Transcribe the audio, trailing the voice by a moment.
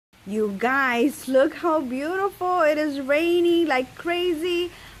You guys, look how beautiful. It is raining like crazy,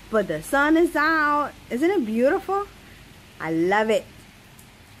 but the sun is out. Isn't it beautiful? I love it.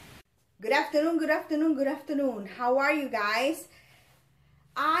 Good afternoon, good afternoon, good afternoon. How are you guys?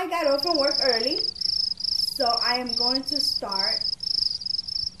 I got off from work early, so I am going to start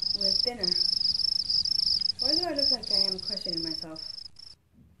with dinner. Why do I look like I am questioning myself?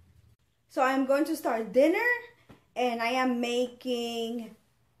 So I am going to start dinner, and I am making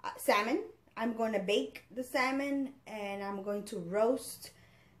salmon. I'm going to bake the salmon, and I'm going to roast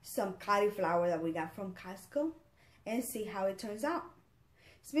some cauliflower that we got from Costco and see how it turns out.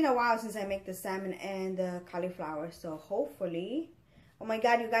 It's been a while since I make the salmon and the cauliflower, so hopefully... Oh my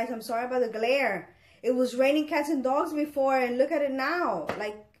God, you guys, I'm sorry about the glare. It was raining cats and dogs before, and look at it now.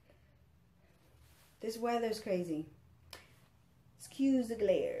 Like, this weather is crazy. Excuse the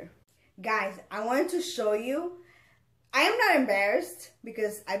glare. Guys, I wanted to show you. I am not embarrassed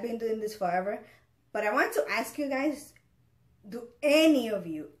because I've been doing this forever, but I want to ask you guys, do any of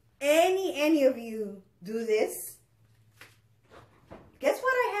you do this? Guess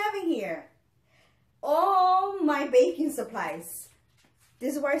what I have in here? All my baking supplies.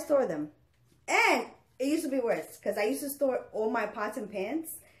 This is where I store them. And it used to be worse because I used to store all my pots and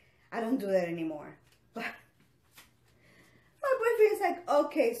pans. I don't do that anymore. But my boyfriend's like,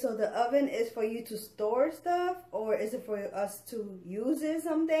 okay, so the oven is for you to store stuff, or is it for us to use it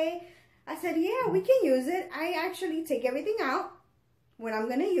someday? I said, yeah, we can use it. I actually take everything out when I'm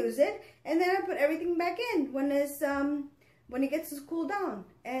gonna use it, and then I put everything back in when it's when it gets to cool down,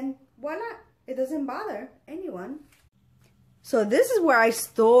 and voila, it doesn't bother anyone. So this is where I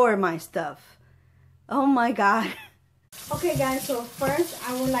store my stuff. Oh my God. Okay guys, so first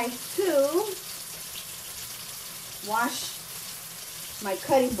I would like to wash my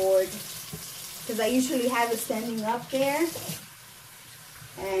cutting board because I usually have it standing up there.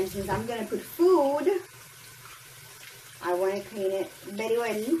 And since I'm gonna put food, I want to clean it very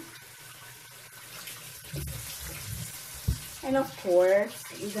well. And of course,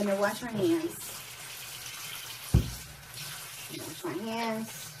 you're gonna wash my hands. Wash my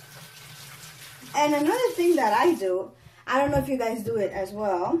hands. And another thing that I do, I don't know if you guys do it as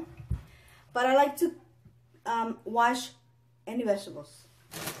well, but I like to wash any vegetables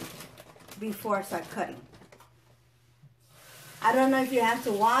before I start cutting. I don't know if you have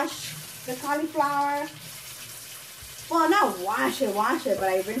to wash the cauliflower. Well, not wash it, but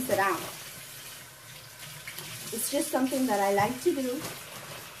I rinse it out. It's just something that I like to do.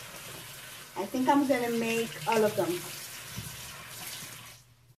 I think I'm gonna make all of them.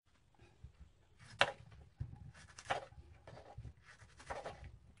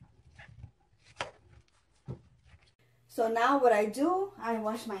 So now what I do, I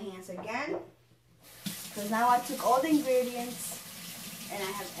wash my hands again. Because now I took all the ingredients and I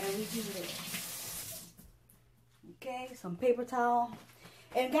have everything there. Okay, some paper towel.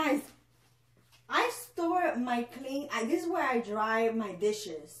 And guys, I store my this is where I dry my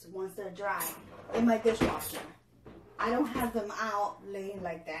dishes once they're dry, in my dishwasher. I don't have them out laying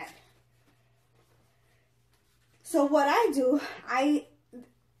like that. So what I do,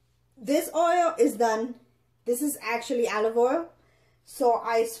 this oil is done. This is actually olive oil. So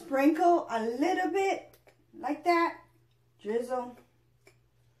I sprinkle a little bit like that, drizzle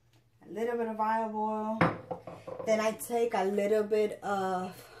a little bit of olive oil. Then I take a little bit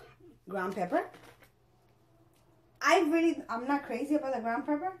of ground pepper. I'm not crazy about the ground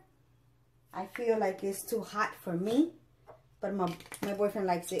pepper. I feel like it's too hot for me, but my boyfriend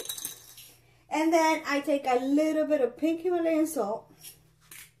likes it. And then I take a little bit of pink Himalayan salt.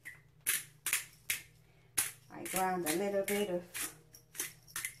 I ground a little bit of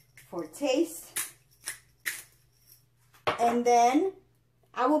for taste. And then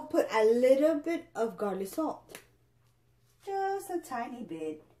I will put a little bit of garlic salt. Just a tiny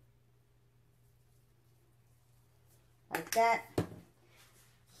bit. Like that.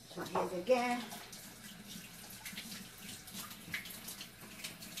 Wash my hands again.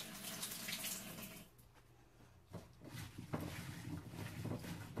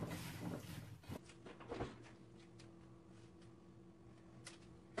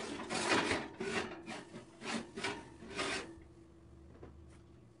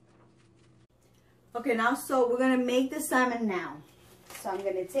 Okay, now so we're gonna make the salmon now. So I'm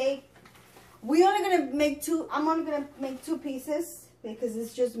gonna take, I'm only gonna make two pieces because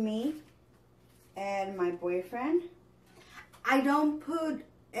it's just me and my boyfriend. I don't put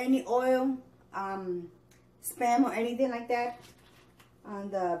any oil, spam or anything like that on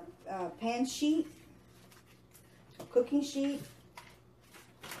the pan sheet, cooking sheet.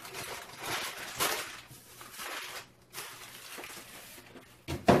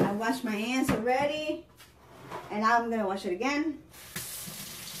 wash my hands already. And now I'm gonna wash it again.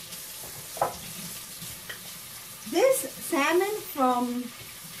 This salmon from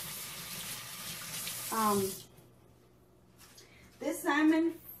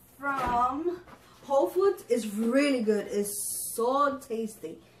Whole Foods is really good. It's so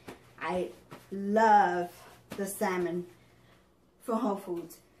tasty. I love the salmon from Whole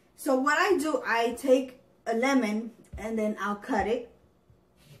Foods. So what I do, I take a lemon and then I'll cut it.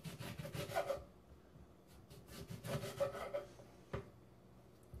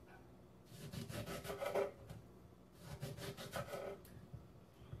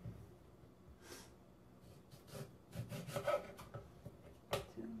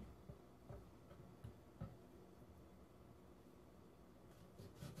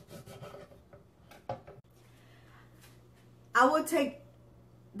 I will take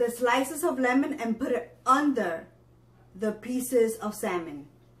the slices of lemon and put it under the pieces of salmon.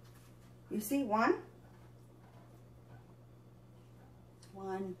 You see, one,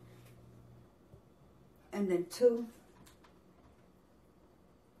 and then two,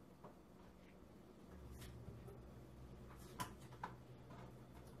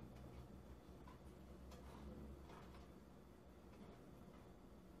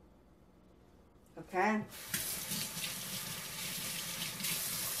 okay.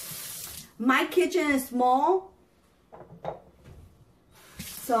 My kitchen is small,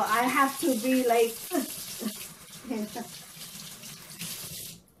 so I have to be like,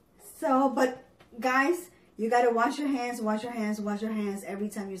 so, but guys, you gotta wash your hands every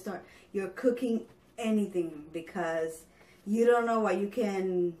time you're cooking anything, because you don't know what you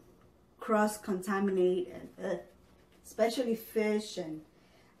can cross-contaminate, and especially fish and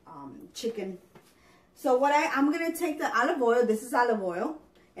chicken. So what I'm gonna take the olive oil, this is olive oil,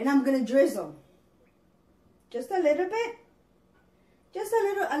 and I'm gonna drizzle just a little bit, just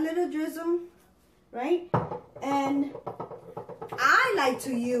a little drizzle, right? And I like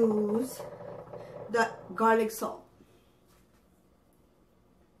to use the garlic salt,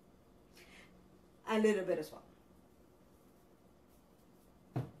 a little bit as well.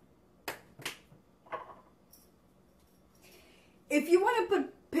 If you want to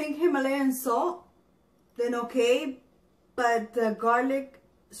put pink Himalayan salt, then okay, but the garlic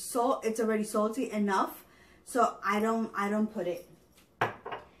salt, it's already salty enough, so I don't put it.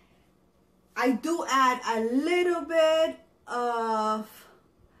 I do add a little bit of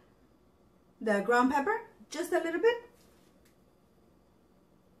the ground pepper, just a little bit,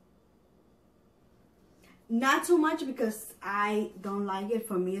 not too much because I don't like it.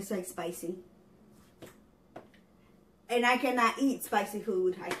 For me, it's like spicy, and I cannot eat spicy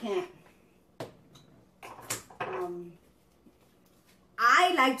food. I can't.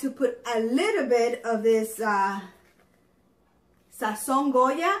 I like to put a little bit of this Sazon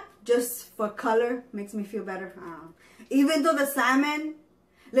Goya just for color. Makes me feel better. Even though the salmon,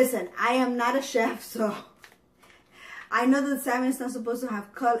 listen, I am not a chef, so I know that the salmon is not supposed to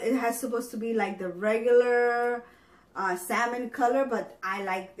have color. It has supposed to be like the regular salmon color, but I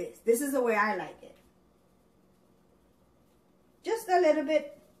like this. This is the way I like it. Just a little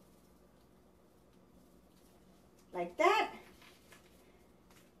bit. Like that.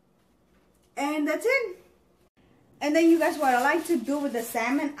 And that's it. And then you guys, what I like to do with the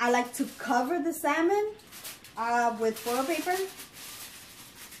salmon, I like to cover the salmon with foil paper.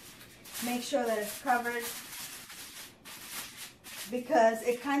 Make sure that it's covered, because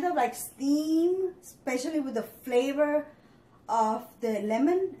it kind of like steam, especially with the flavor of the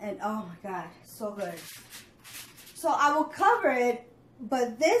lemon, and oh my god, so good. So I will cover it,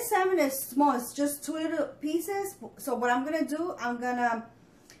 but this salmon is small, it's just 2 little pieces. So what I'm gonna do, I'm gonna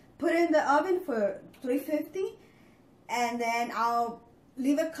put it in the oven for 350, and then I'll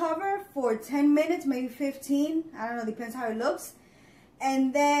leave it covered for 10 minutes, maybe 15, I don't know, depends how it looks.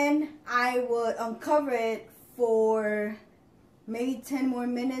 And then I would uncover it for maybe 10 more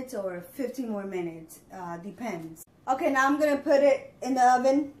minutes or 15 more minutes, depends. Okay, now I'm gonna put it in the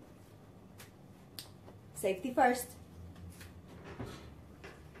oven. Safety first.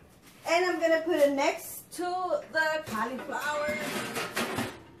 And I'm gonna put it next to the cauliflower.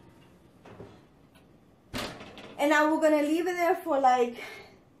 And now we're gonna leave it there for like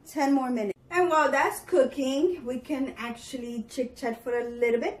 10 more minutes. And while that's cooking, we can actually chit chat for a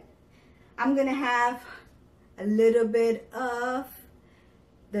little bit. I'm gonna have a little bit of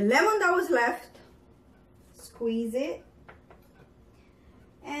the lemon that was left. Squeeze it.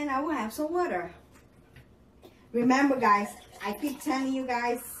 And I will have some water. Remember guys, I keep telling you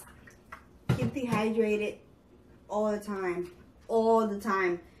guys, keep dehydrated all the time. All the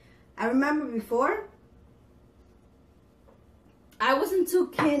time. I remember before, I was into a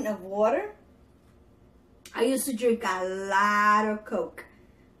can of water. I used to drink a lot of Coke.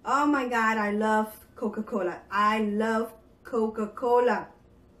 Oh my God, I love Coca-Cola. I love Coca-Cola.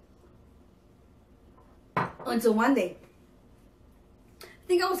 Until one day, I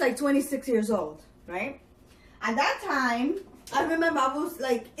think I was like 26 years old, right? At that time, I remember I was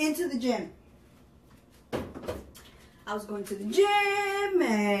like into the gym. I was going to the gym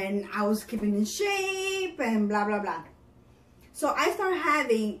and I was keeping in shape and blah, blah, blah. So I started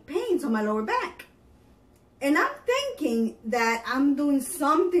having pains on my lower back. And I'm thinking that I'm doing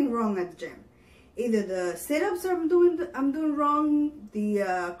something wrong at the gym. Either the sit-ups I'm doing wrong,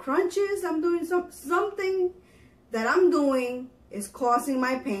 the crunches I'm doing, something that I'm doing is causing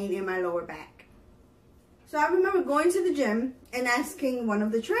my pain in my lower back. So I remember going to the gym and asking one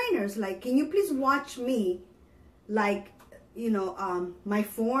of the trainers, like, can you please watch me, like, you know, my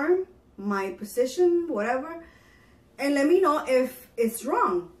form, my position, whatever, and let me know if it's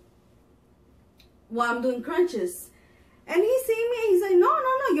wrong while I'm doing crunches. And he see me and he's like, no,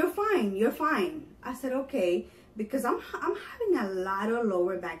 you're fine. I said, okay, because I'm having a lot of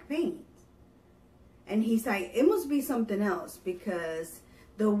lower back pain. And he's like, it must be something else because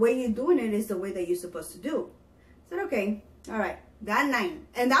the way you're doing it is the way that you're supposed to do. I said, okay, all right, that night.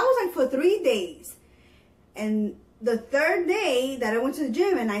 And that was like for 3 days. And the third day that I went to the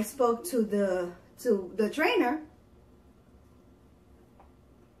gym and I spoke to the trainer,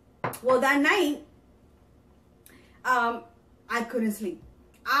 well, that night, I couldn't sleep.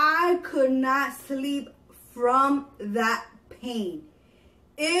 I could not sleep from that pain.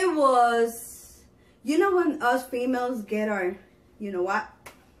 It was, you know, when us females get our, you know what?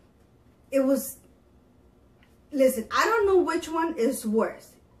 It was, listen, I don't know which one is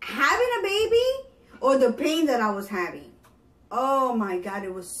worse. Having a baby or the pain that I was having. Oh my God,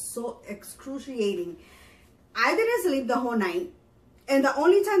 it was so excruciating. I didn't sleep the whole night. And the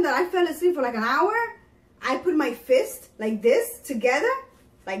only time that I fell asleep for like an hour, I put my fist like this together,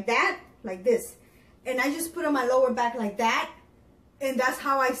 like that, like this. And I just put on my lower back like that. And that's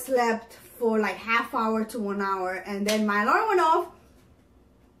how I slept for like half hour to 1 hour. And then my alarm went off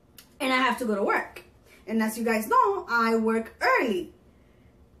and I have to go to work. And as you guys know, I work early.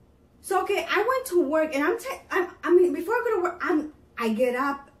 So, okay, I went to work and I mean, before I go to work, I get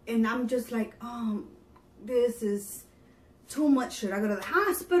up and I'm just like, this is too much. Should I go to the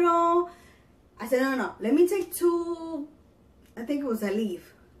hospital? I said, no, let me take 2, I think it was Aleve,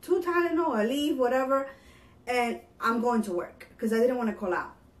 2 Tylenol or Aleve, whatever, and I'm going to work because I didn't want to call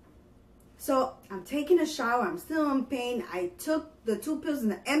out. So I'm taking a shower. I'm still in pain. I took the 2 pills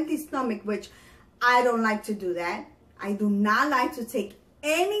in an empty stomach, which I don't like to do that. I do not like to take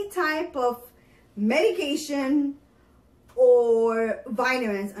any type of medication or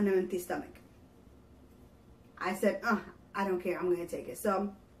vitamins on an empty stomach. I said, I don't care. I'm going to take it.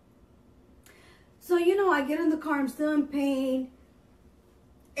 So, you know, I get in the car. I'm still in pain.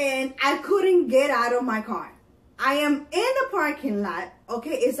 And I couldn't get out of my car. I am in the parking lot.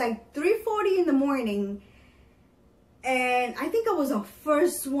 Okay, it's like 3:40 in the morning. And I think I was the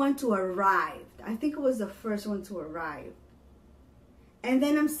first one to arrive. And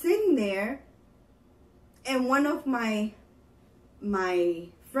then I'm sitting there. And one of my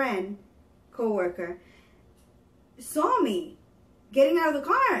friend, co-worker, saw me getting out of the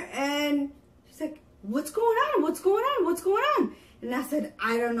car. And she's like, what's going on? What's going on? What's going on? And I said,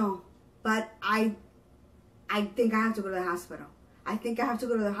 I don't know. But I think I have to go to the hospital.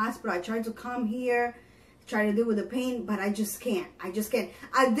 I tried to come here, try to deal with the pain, but I just can't. At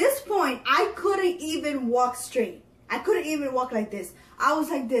this point, I couldn't even walk straight. I couldn't even walk like this. I was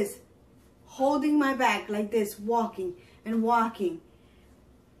like this, holding my back like this, walking and walking.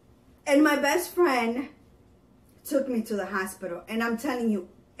 And my best friend took me to the hospital. And I'm telling you,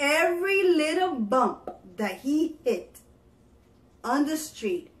 every little bump that he hit on the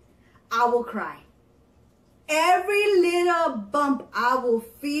street, I will cry. Every little bump, I will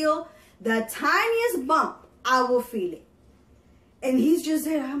feel the tiniest bump, I will feel it. And he's just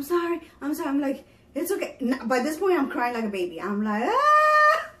there, I'm sorry. I'm like, it's okay. By this point, I'm crying like a baby. I'm like,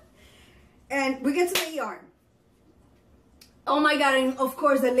 ah! And we get to the ER. Oh my God, and of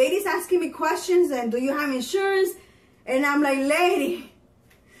course, the lady's asking me questions, and do you have insurance? And I'm like, lady,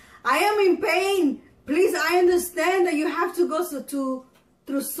 I am in pain. Please, I understand that you have to go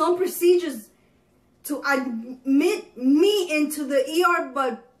through some procedures to admit me into the ER,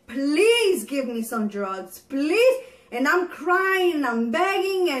 but please give me some drugs, please. And I'm crying and I'm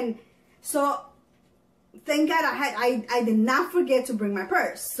begging, and so thank God I did not forget to bring my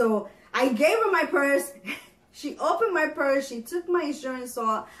purse. So I gave her my purse. She opened my purse. She took my insurance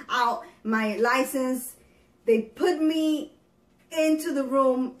out, my license. They put me into the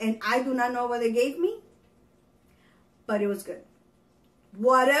room, and I do not know what they gave me, but it was good.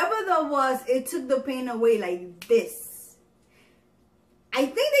 Whatever that was, it took the pain away like this. I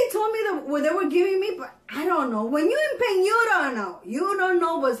think they told me that what they were giving me, but I don't know. When you're in pain, you don't know. You don't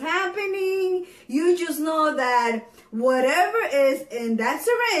know what's happening. You just know that whatever is in that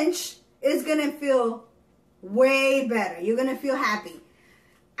syringe is going to feel way better. You're going to feel happy.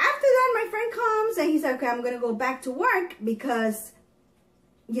 After that, my friend comes and he's like, okay, I'm going to go back to work because,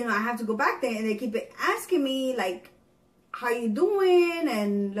 you know, I have to go back there. And they keep asking me, like, how you doing?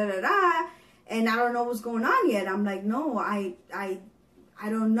 And da da da. And I don't know what's going on yet. I'm like, no, I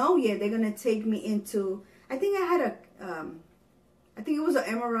don't know yet. They're going to take me into, I think I had I think it was an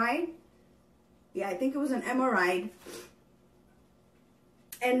MRI. Yeah, I think it was an MRI.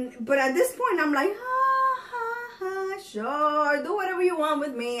 But at this point, I'm like, sure, do whatever you want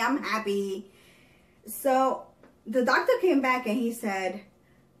with me. I'm happy. So the doctor came back and he said,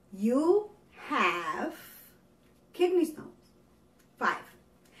 you have kidney stones.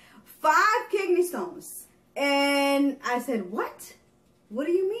 5 kidney stones. And I said, what? What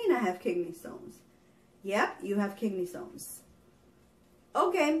do you mean I have kidney stones? Yep, you have kidney stones.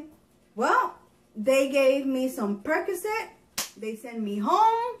 Okay, well, they gave me some Percocet. They sent me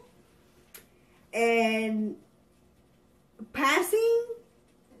home. And passing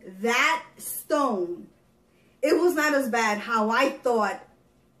that stone, it was not as bad how I thought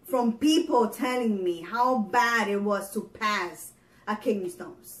from people telling me how bad it was to pass a kidney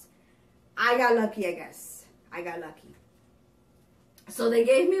stones. I got lucky, I guess. I got lucky. So they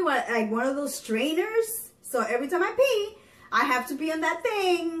gave me like one of those strainers. So every time I pee, I have to pee on that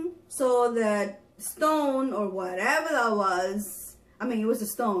thing. So the stone or whatever that was, I mean, it was a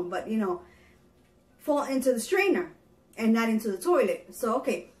stone, but you know, fall into the strainer and not into the toilet. So,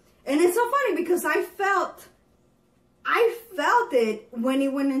 okay. And it's so funny because I felt it when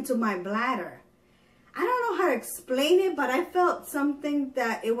it went into my bladder. I don't know how to explain it, but I felt something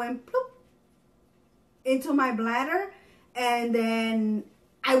that it went ploop into my bladder. And then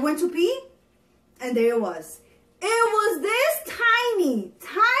I went to pee, and there it was. It was this tiny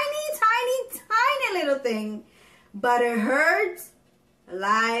little thing, but it hurts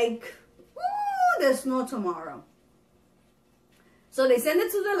like, ooh, there's no tomorrow. So they sent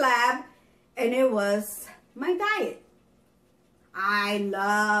it to the lab, and it was my diet. I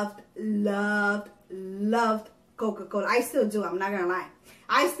loved Coca-Cola. I still do, I'm not gonna lie.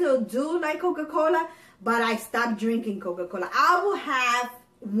 I still do like Coca-Cola, but I stopped drinking Coca-Cola. I will have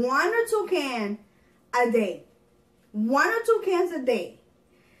 1 or 2 cans a day. 1 or 2 cans a day.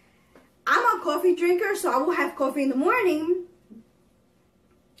 I'm a coffee drinker, so I will have coffee in the morning.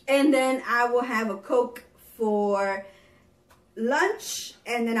 And then I will have a Coke for lunch.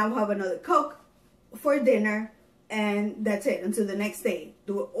 And then I will have another Coke for dinner. And that's it until the next day.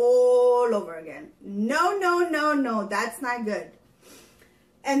 Do it all over again. No, no, no, no. That's not good.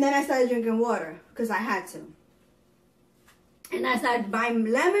 And then I started drinking water because I had to. And I started buying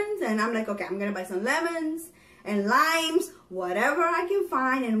lemons. And I'm like, okay, I'm going to buy some lemons and limes, whatever I can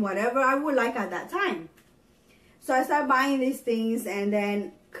find and whatever I would like at that time. So I started buying these things and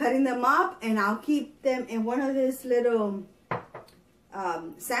then cutting them up. And I'll keep them in one of these little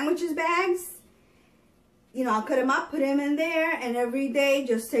sandwiches bags. You know, I'll cut them up, put them in there. And every day,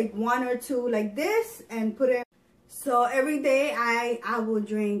 just take 1 or 2 like this and put it. So every day I will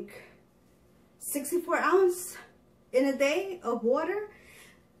drink 64 ounces in a day of water,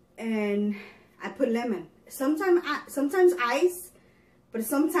 and I put lemon. Sometimes ice, but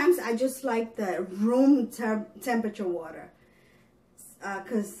sometimes I just like the room temperature water.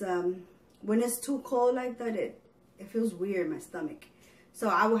 Cause when it's too cold like that, it feels weird in my stomach. So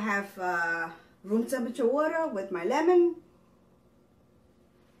I will have room temperature water with my lemon.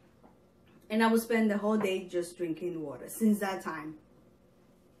 And I would spend the whole day just drinking water since that time.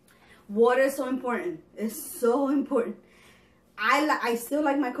 Water is so important. It's so important. I still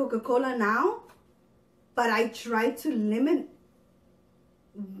like my Coca-Cola now, but I try to limit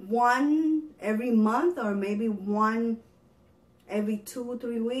 1 every month or maybe 1 every 2 or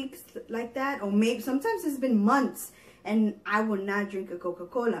 3 weeks like that. Or maybe sometimes it's been months and I will not drink a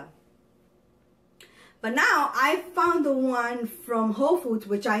Coca-Cola. But now I found the one from Whole Foods,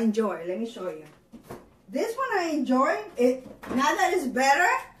 which I enjoy. Let me show you. This one I enjoy. Not that it's better,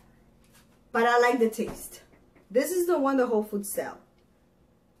 but I like the taste. This is the one the Whole Foods sell.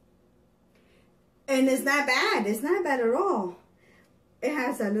 And it's not bad. It's not bad at all. It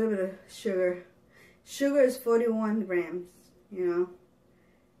has a little bit of sugar. Sugar is 41 grams, you know.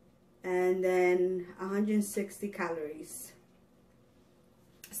 And then 160 calories.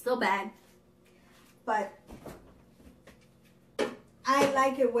 Still bad. But I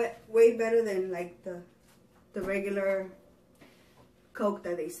like it way better than like the regular Coke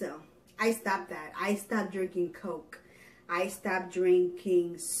that they sell. I stopped that. I stopped drinking Coke. I stopped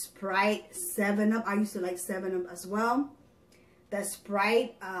drinking Sprite, 7-Up. I used to like 7-Up as well. The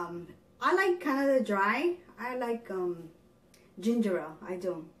Sprite, I like kind of the dry. I like ginger ale. I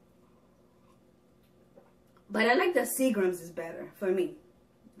do. But I like the Seagram's is better for me.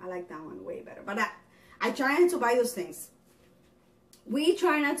 I like that one way better. But I try not to buy those things. We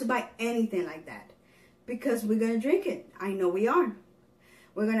try not to buy anything like that because we're going to drink it. I know we are.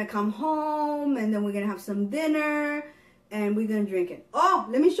 We're going to come home and then we're going to have some dinner and we're going to drink it. Oh,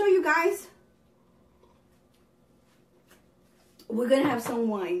 let me show you guys. We're going to have some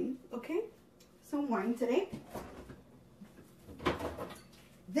wine, okay? Some wine today.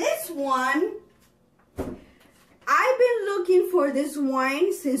 This one, I've been looking for this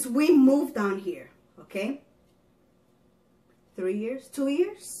wine since we moved down here, okay? 3 years, 2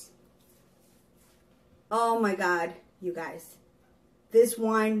 years. Oh my God, you guys. This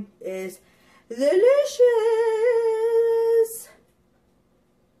wine is delicious.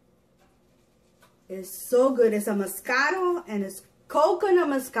 It's so good. It's a Moscato and it's coconut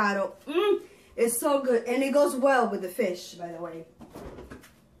Moscato. It's so good. And it goes well with the fish, by the way.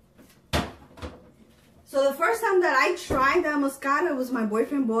 So the first time that I tried that Moscato was my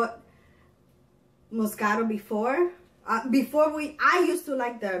boyfriend bought Moscato before. I used to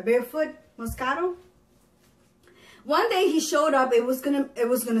like the Barefoot Moscato. One day he showed up. It was gonna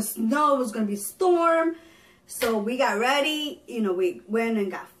snow. It was gonna be a storm. So we got ready. You know, we went and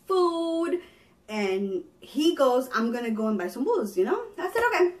got food. And he goes, I'm gonna go and buy some booze. You know, I said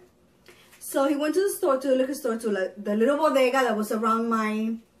okay. So he went to the store, to the liquor store, to the little bodega that was around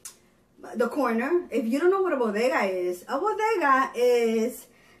the corner. If you don't know what a bodega is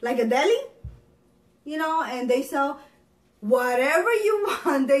like a deli, you know, and they sell whatever you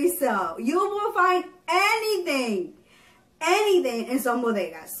want. They sell. You will find anything in some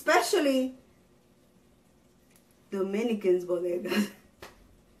bodegas, especially Dominicans bodegas.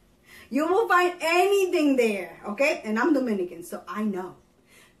 You will find anything there, okay? And I'm Dominican, so I know.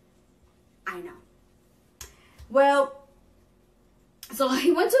 Well, so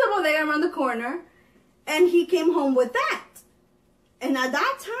he went to the bodega around the corner, and he came home with that. And at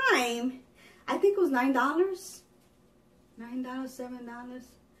that time, I think it was $9, $7.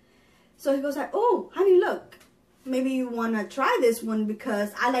 So he goes like, oh, honey, look, maybe you want to try this one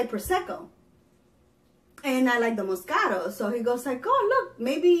because I like Prosecco. And I like the Moscato. So he goes like, oh, look,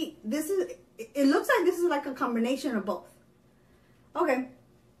 maybe it looks like this is like a combination of both. Okay.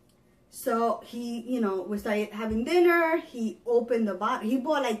 So he, you know, we started having dinner. He opened the bottle. He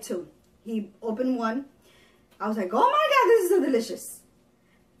bought like 2. He opened one. I was like, oh my God, this is so delicious.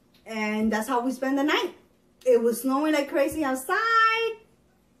 And that's how we spent the night. It was snowing like crazy outside.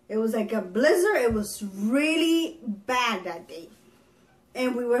 It was like a blizzard. It was really bad that day.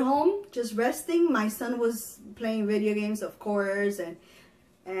 And we were home just resting. My son was playing video games, of course.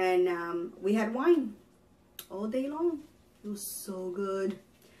 And we had wine all day long. It was so good.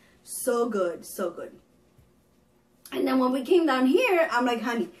 So good. So good. And then when we came down here, I'm like,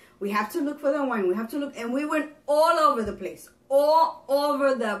 honey, we have to look for the wine. We have to look. And we went all over the place. All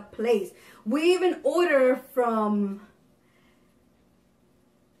over the place. We even ordered from...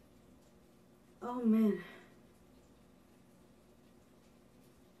 Oh, man.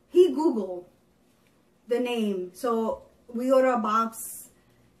 He Googled the name. So we ordered a box.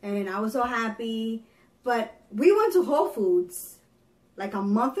 And I was so happy. But we went to Whole Foods like a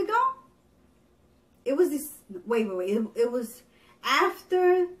month ago. It was this... Wait. It was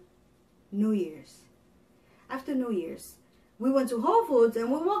after New Year's. After New Year's. We went to Whole Foods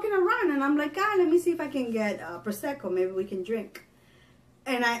and we're walking around. And I'm like, God, let me see if I can get Prosecco. Maybe we can drink.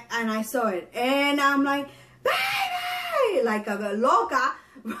 And I saw it. And I'm like, baby! Like a loca.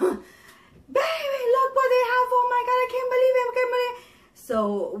 Baby, look what they have. Oh my God, I can't believe it.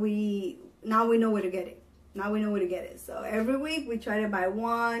 So now we know where to get it. Now we know where to get it. So every week we try to buy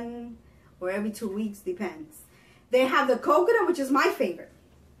one, or every 2 weeks, depends. They have the coconut, which is my favorite.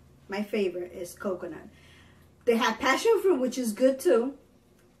 My favorite is coconut. They have passion fruit, which is good too.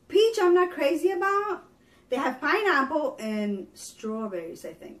 Peach, I'm not crazy about. They have pineapple and strawberries,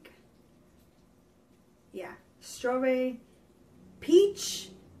 I think. Yeah, strawberry,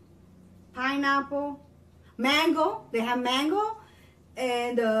 peach, pineapple, mango. They have mango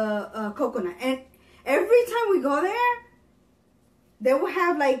and coconut. And every time we go there, they will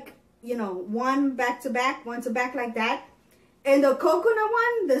have like, you know, one back to back like that. And the coconut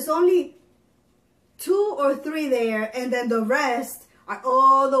one, there's only 2 or 3 there. And then the rest are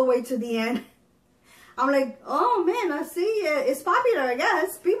all the way to the end. I'm like, oh man, I see it. It's popular, I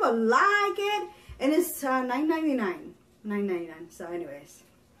guess. People like it. And it's $9.99. $9.99. So anyways.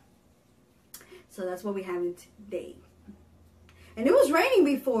 So that's what we have today. And it was raining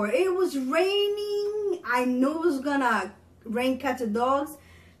before. It was raining. I knew it was gonna rain cats and dogs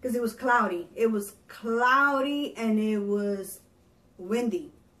because it was cloudy. It was cloudy and it was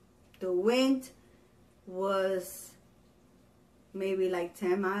windy. The wind was maybe like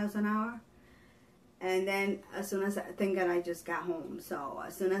 10 miles an hour. And then as soon as I just got home. So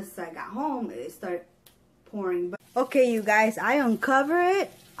as soon as I got home, it started pouring. Okay, you guys, I uncover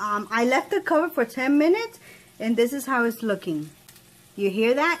it. I left the cover for 10 minutes and this is how it's looking. You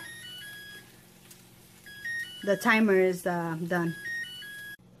hear that? The timer is done.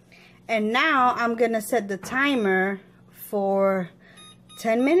 And now I'm gonna set the timer for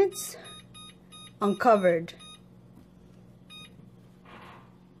 10 minutes uncovered.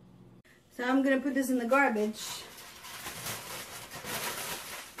 So I'm gonna put this in the garbage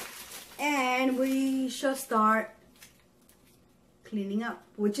and we shall start cleaning up,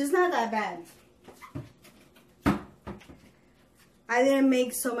 which is not that bad. I didn't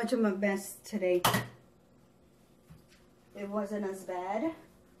make so much of a mess today. It wasn't as bad,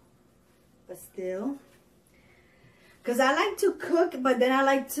 but still. Because I like to cook, but then I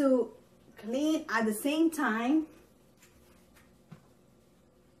like to clean at the same time.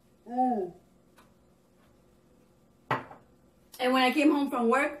 And when I came home from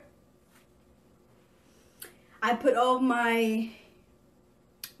work, I put all my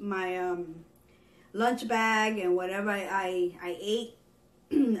lunch bag and whatever I ate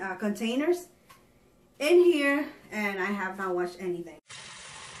containers in here, and I have not washed anything.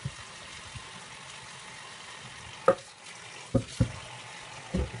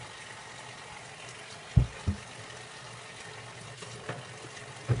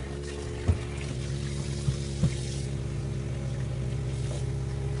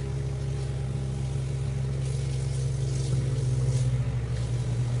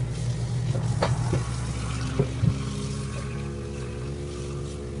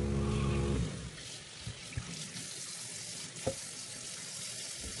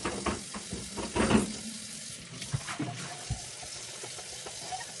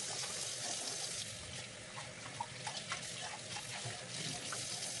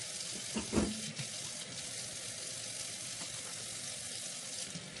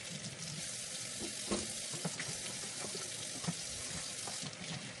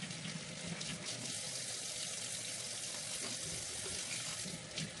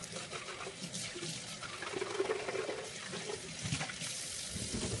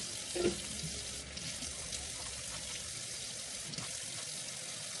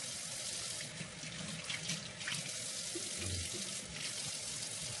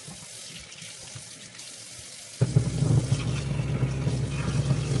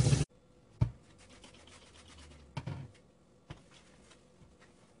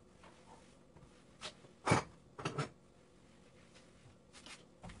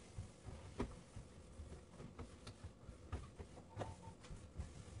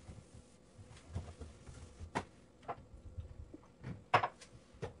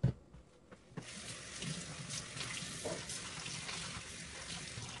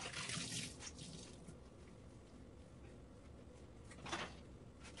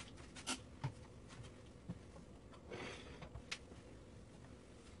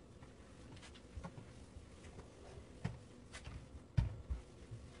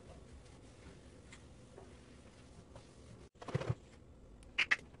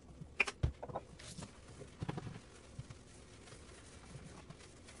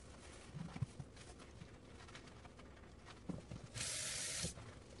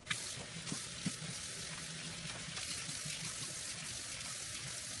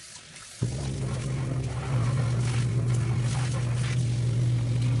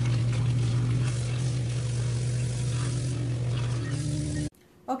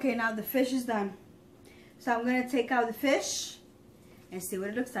 Okay, now the fish is done. So I'm gonna take out the fish and see what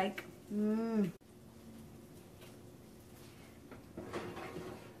it looks like.